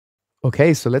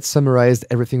Okay, so let's summarize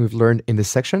everything we've learned in this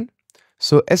section.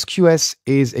 So SQS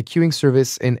is a queuing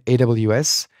service in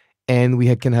AWS, and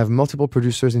we can have multiple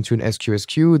producers into an SQS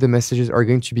queue. The messages are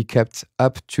going to be kept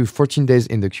up to 14 days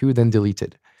in the queue, then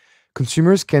deleted.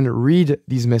 Consumers can read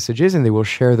these messages and they will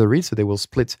share the reads, so they will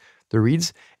split the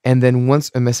reads. And then once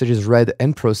a message is read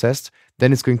and processed,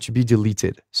 then it's going to be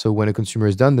deleted. So when a consumer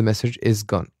is done, the message is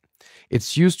gone.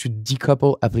 It's used to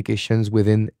decouple applications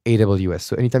within AWS.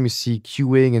 So anytime you see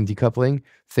queuing and decoupling,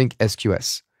 think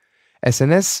SQS.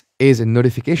 SNS is a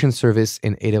notification service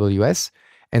in AWS.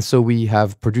 And so we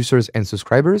have producers and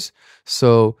subscribers.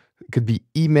 So it could be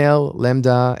email,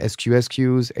 Lambda, SQS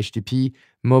queues, HTTP,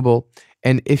 mobile.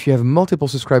 And if you have multiple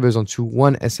subscribers onto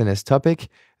one SNS topic,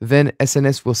 then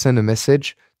SNS will send a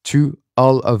message to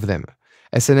all of them.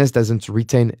 SNS doesn't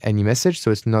retain any message,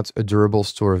 so it's not a durable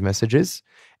store of messages.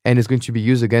 And it's going to be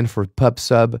used again for pub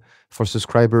sub, for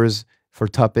subscribers, for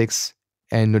topics,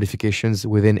 and notifications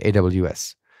within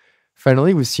AWS.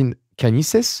 Finally, we've seen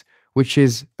Kinesis, which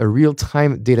is a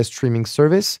real-time data streaming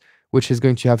service, which is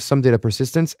going to have some data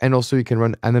persistence, and also you can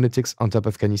run analytics on top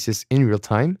of Kinesis in real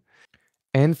time.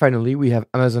 And finally, we have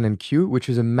Amazon MQ, which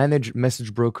is a managed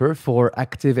message broker for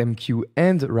ActiveMQ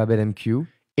and RabbitMQ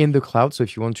in the cloud. So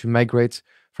if you want to migrate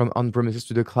from on-premises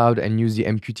to the cloud and use the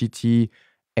MQTT,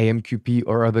 AMQP,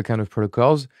 or other kind of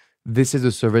protocols, this is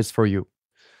a service for you.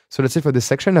 So that's it for this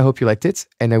section. I hope you liked it,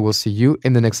 and I will see you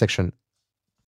in the next section.